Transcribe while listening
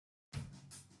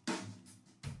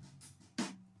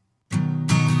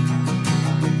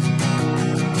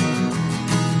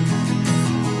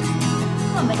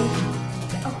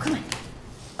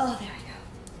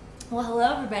Well,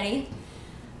 hello everybody.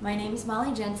 My name is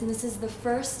Molly Jenson. This is the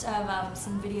first of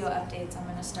some video updates I'm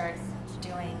going to start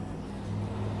doing.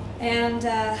 And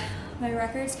my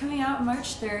record's coming out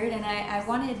March 3rd, and I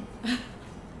wanted...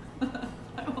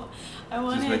 I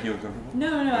wanted... Does this make you uncomfortable?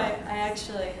 No, I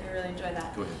really enjoy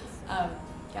that. Go ahead.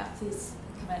 Yeah, please,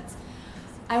 comments.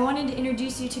 I wanted to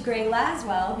introduce you to Greg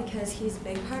Laswell because he's a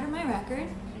big part of my record.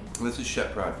 This is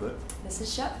Shep Proudfoot. This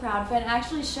is Shep Proudfoot.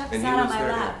 Actually, Shep sat on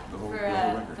my lap for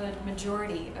the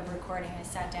majority of recording. I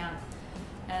sat down,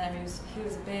 and I mean, he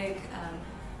was a big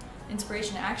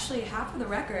inspiration. Actually, half of the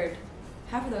record,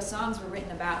 half of those songs were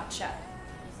written about Shep.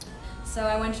 So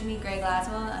I went to meet Greg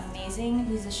Laswell, amazing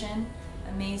musician,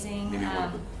 amazing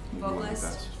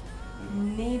vocalist.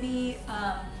 Maybe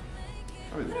I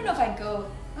don't know if I'd go.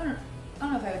 I don't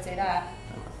know if I would say that.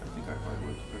 I think I probably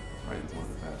would. Probably one of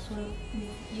the best. Well,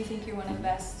 you think you're one of the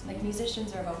best, like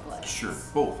musicians or vocalists? Sure,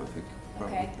 both. I think.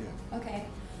 Probably, okay. Yeah. Okay.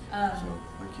 So,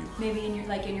 thank you. Maybe in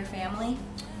your family.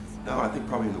 No, I think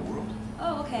probably in the world.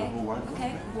 Oh, okay. The whole wide world, okay.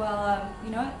 maybe. Well,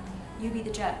 you know what? You be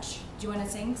the judge. Do you want to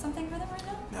sing something for them right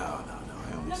now? No.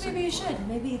 I only sing Maybe you for should. them.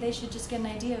 Maybe they should just get an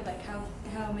idea of like how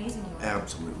amazing you are.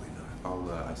 Absolutely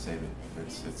not. I save it.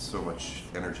 It's so much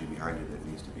energy behind it that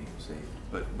needs to be saved.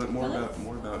 But more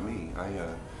about me.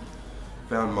 I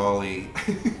found Molly.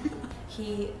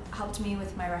 He helped me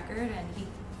with my record,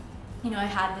 and I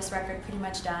had this record pretty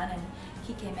much done, and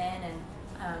he came in and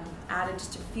added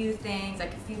just a few things,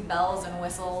 like a few bells and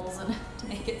whistles, and to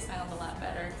make it sound a lot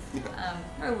better,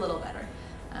 or a little better.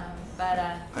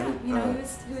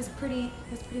 He was pretty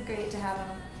great to have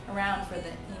him around for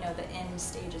the end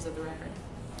stages of the record.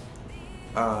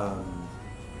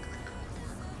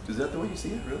 Is that the way you see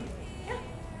it, really? Yeah.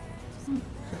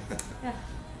 Yeah.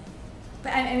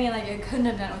 But I mean, like, I couldn't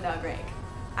have done it without Greg.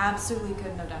 Absolutely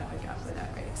couldn't have done it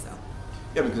without Greg. So.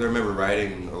 Yeah, because I remember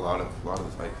writing a lot of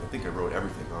this. I think I wrote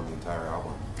everything on the entire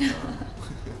album,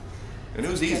 and it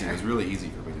was easy. It was really easy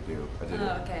for me to do. I did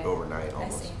it overnight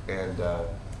almost.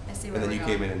 I see. And then you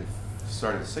came in and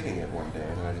started singing it one day,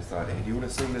 and I just thought, hey, do you want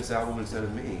to sing this album instead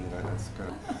of me? And that's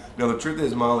kind of. No, the truth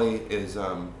is, Molly is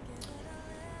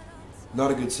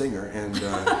not a good singer, and.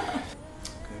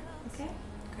 Okay,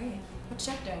 great. What's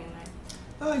Shep doing in there?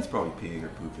 Oh, he's probably peeing or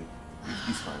pooping.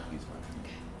 He's fine.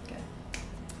 Okay, good.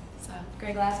 So,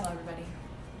 Greg Laswell, everybody.